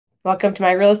Welcome to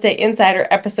my Real Estate Insider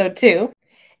episode 2.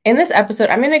 In this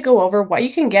episode, I'm going to go over what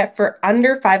you can get for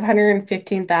under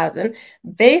 $515,000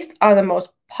 based on the most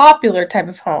popular type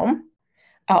of home.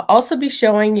 I'll also be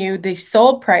showing you the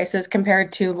sold prices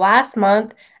compared to last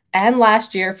month and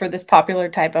last year for this popular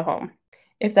type of home.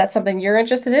 If that's something you're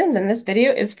interested in, then this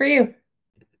video is for you.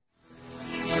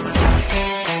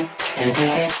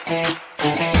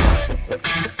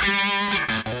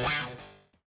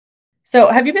 So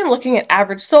have you been looking at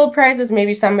average sold prices?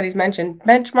 Maybe somebody's mentioned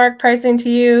benchmark pricing to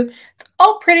you. It's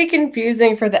all pretty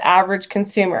confusing for the average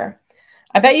consumer.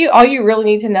 I bet you all you really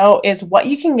need to know is what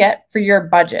you can get for your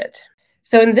budget.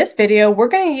 So in this video, we're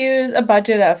going to use a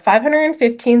budget of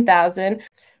 $515,000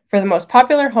 for the most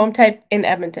popular home type in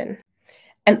Edmonton.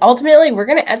 And ultimately, we're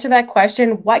going to answer that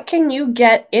question, what can you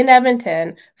get in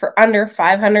Edmonton for under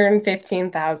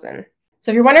 $515,000? So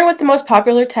if you're wondering what the most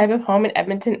popular type of home in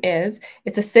Edmonton is,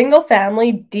 it's a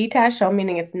single-family detached home,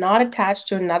 meaning it's not attached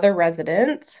to another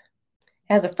residence.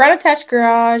 It has a front attached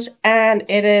garage, and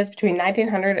it is between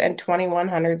 1,900 and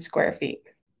 2,100 square feet.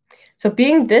 So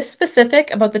being this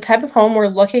specific about the type of home we're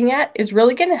looking at is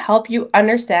really going to help you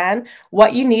understand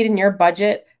what you need in your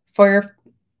budget for your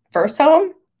first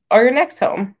home or your next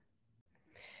home.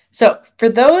 So for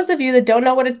those of you that don't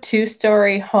know what a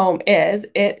two-story home is,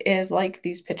 it is like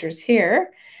these pictures here.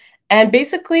 And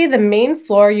basically the main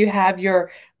floor, you have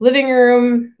your living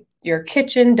room, your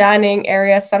kitchen, dining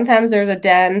area. Sometimes there's a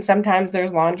den, sometimes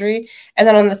there's laundry. And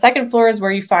then on the second floor is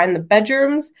where you find the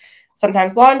bedrooms,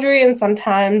 sometimes laundry, and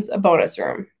sometimes a bonus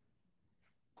room.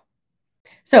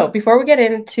 So before we get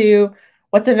into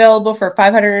what's available for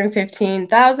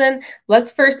 $515,000,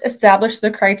 let's first establish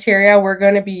the criteria we're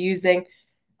going to be using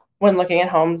when looking at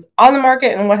homes on the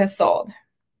market and what has sold.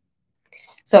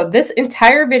 So this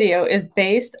entire video is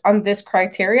based on this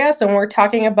criteria. So when we're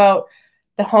talking about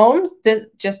the homes,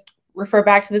 just refer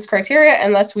back to this criteria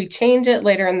unless we change it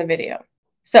later in the video.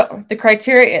 So the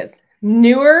criteria is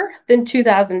newer than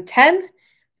 2010,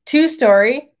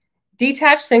 two-story,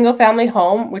 detached single-family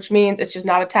home, which means it's just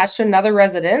not attached to another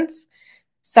residence.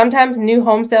 Sometimes new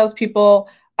home sales people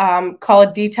call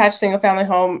a detached single-family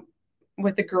home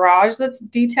with a garage that's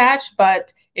detached,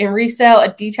 but in resale,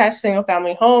 a detached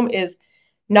single-family home is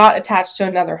not attached to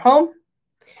another home.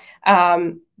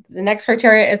 The next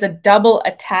criteria is a double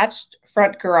attached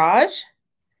front garage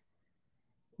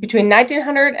between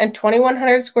 1,900 and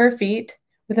 2,100 square feet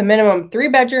with a minimum 3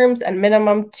 bedrooms and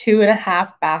minimum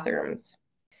 2.5 bathrooms.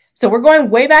 So we're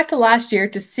going way back to last year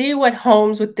to see what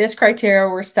homes with this criteria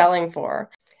were selling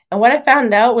for. And what I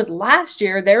found out was last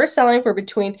year they were selling for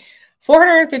between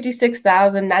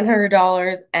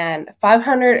 $456,900 and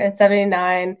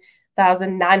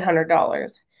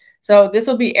 $579,900. So this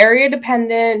will be area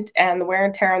dependent and the wear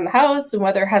and tear on the house and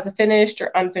whether it has a finished or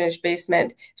unfinished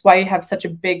basement is why you have such a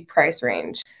big price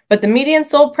range. But the median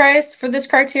sold price for this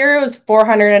criteria was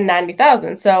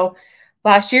 $490,000. So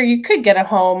last year you could get a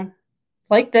home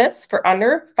like this for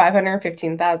under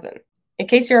 $515,000. In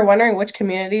case you're wondering which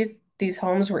communities these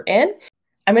homes were in,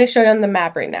 I'm going to show you on the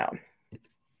map right now.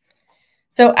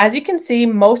 So as you can see,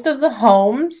 most of the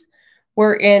homes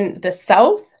were in the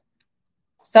south,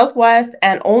 southwest,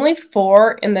 and only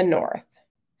 4 in the north.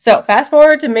 So fast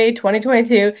forward to May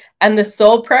 2022, and the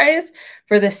sold price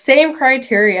for the same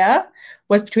criteria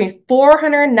was between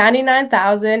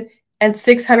 $499,000 and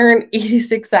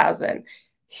 $686,000.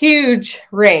 Huge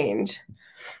range.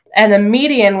 And the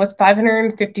median was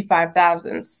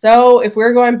 $555,000. So if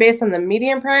we're going based on the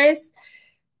median price,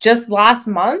 just last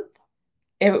month,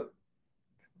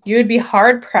 you would be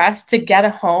hard pressed to get a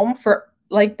home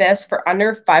like this for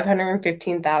under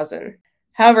 $515,000.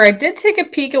 However, I did take a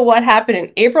peek at what happened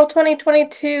in April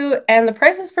 2022, and the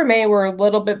prices for May were a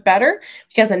little bit better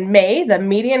because in May, the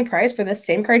median price for this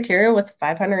same criteria was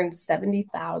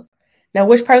 $570,000. Now,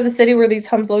 which part of the city were these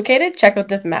homes located? Check out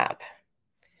this map.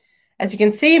 As you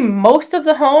can see, most of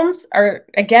the homes are,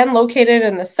 again, located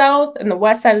in the south and the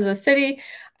west side of the city,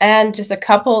 and just a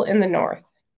couple in the north.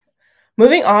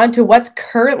 Moving on to what's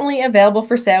currently available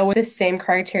for sale with this same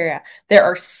criteria. There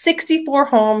are 64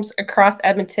 homes across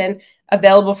Edmonton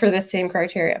available for this same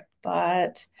criteria,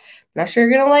 but I'm not sure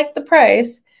you're going to like the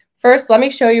price. First, let me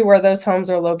show you where those homes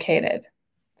are located.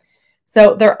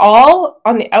 So they're all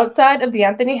on the outside of the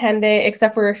Anthony Henday,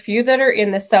 except for a few that are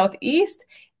in the southeast,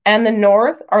 and the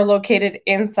north are located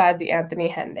inside the Anthony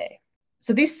Henday.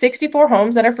 So these 64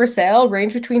 homes that are for sale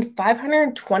range between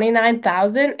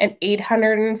 $529,000 and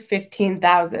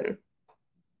 $815,000.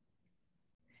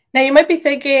 Now you might be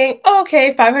thinking, oh,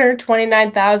 okay,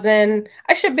 $529,000,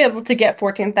 I should be able to get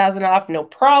 $14,000 off, no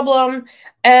problem,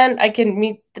 and I can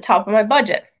meet the top of my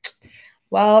budget.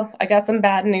 Well, I got some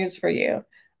bad news for you.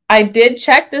 I did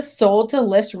check the sold to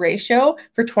list ratio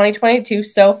for 2022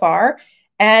 so far,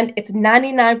 and it's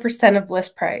 99% of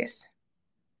list price.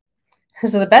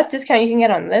 So the best discount you can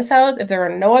get on this house, if there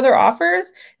are no other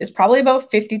offers, is probably about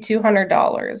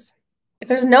 $5,200. If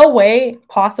there's no way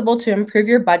possible to improve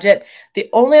your budget, the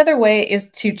only other way is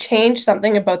to change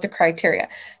something about the criteria.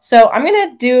 So I'm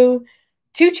going to do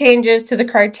 2 changes to the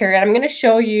criteria, and I'm going to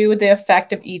show you the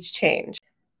effect of each change.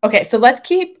 Okay, so let's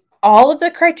keep all of the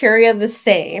criteria the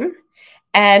same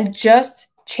and just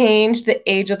change the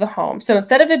age of the home. So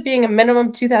instead of it being a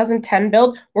minimum 2010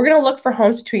 build, we're going to look for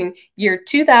homes between year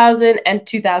 2000 and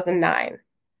 2009.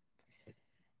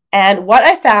 And what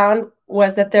I found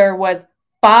was that there was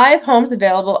 5 homes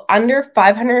available under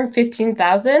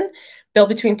 $515,000 built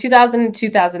between 2000 and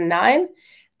 2009,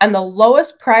 and the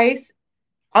lowest price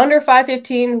under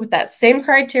 $515,000 with that same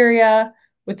criteria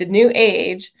with the new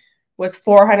age was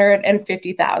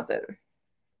 $450,000.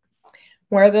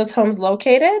 Where are those homes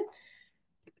located?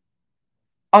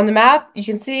 On the map, you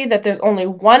can see that there's only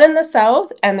 1 in the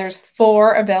south and there's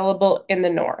 4 available in the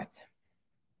north.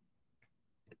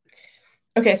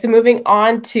 Okay, so moving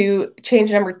on to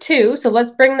change number 2. So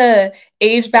let's bring the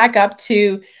age back up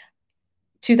to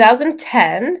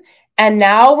 2010. And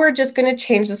now we're just going to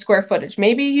change the square footage.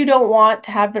 Maybe you don't want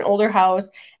to have an older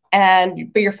house,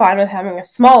 but you're fine with having a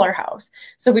smaller house.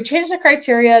 So if we change the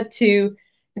criteria to,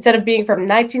 instead of being from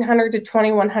 1,900 to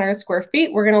 2,100 square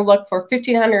feet, we're going to look for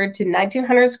 1,500 to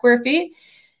 1,900 square feet.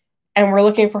 And we're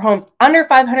looking for homes under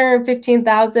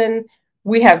 $515,000.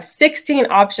 We have 16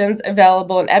 options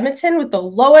available in Edmonton, with the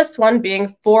lowest one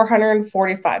being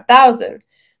 $445,000.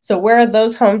 So where are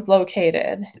those homes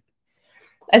located?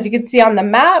 As you can see on the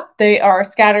map, they are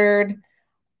scattered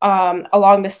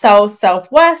along the south,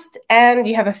 southwest, and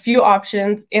you have a few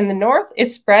options in the north.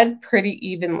 It's spread pretty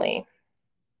evenly.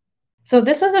 So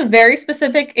this was a very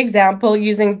specific example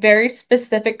using very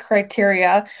specific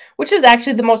criteria, which is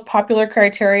actually the most popular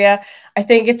criteria. I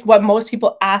think it's what most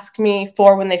people ask me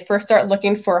for when they first start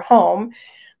looking for a home.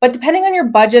 But depending on your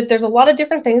budget, there's a lot of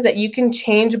different things that you can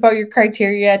change about your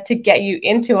criteria to get you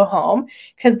into a home,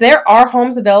 because there are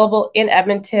homes available in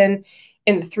Edmonton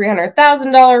in the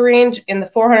 $300,000 range, in the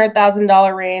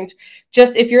 $400,000 range.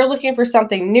 Just if you're looking for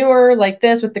something newer like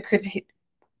this with the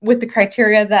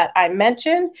criteria that I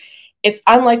mentioned, it's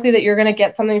unlikely that you're going to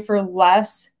get something for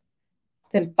less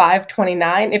than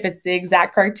 $529 if it's the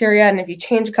exact criteria. And if you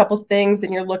change a couple things,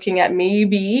 then you're looking at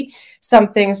maybe some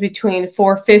things between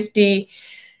 $450,000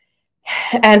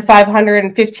 and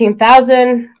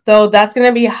 $515,000, though that's going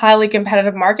to be a highly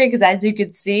competitive market because, as you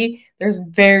can see, there's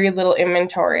very little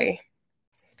inventory.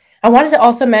 I wanted to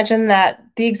also mention that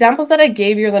the examples that I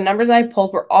gave you, or the numbers I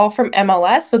pulled, were all from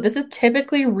MLS. So this is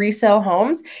typically resale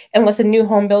homes unless a new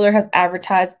home builder has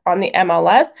advertised on the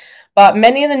MLS. But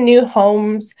many of the new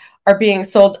homes are being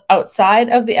sold outside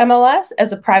of the MLS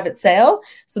as a private sale.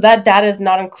 So that data is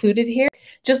not included here.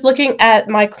 Just looking at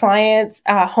my clients'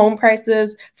 home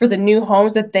prices for the new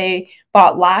homes that they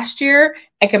bought last year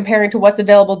and comparing to what's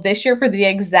available this year for the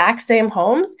exact same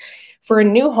homes, for a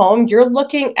new home, you're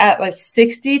looking at like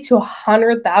 $60,000 to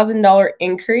 $100,000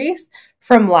 increase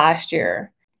from last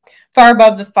year, far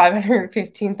above the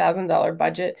 $515,000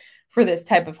 budget for this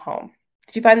type of home.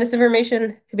 Did you find this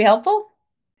information to be helpful?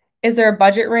 Is there a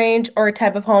budget range or a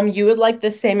type of home you would like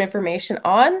this same information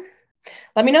on?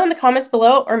 Let me know in the comments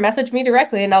below or message me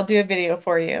directly and I'll do a video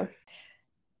for you.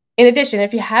 In addition,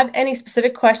 if you have any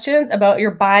specific questions about your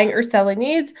buying or selling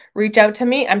needs, reach out to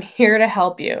me. I'm here to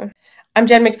help you. I'm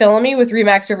Jenn McPhillamey with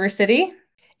RE/MAX River City.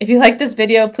 If you like this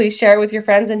video, please share it with your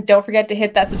friends and don't forget to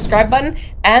hit that subscribe button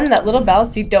and that little bell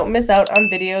so you don't miss out on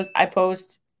videos I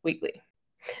post weekly.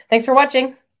 Thanks for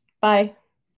watching. Bye.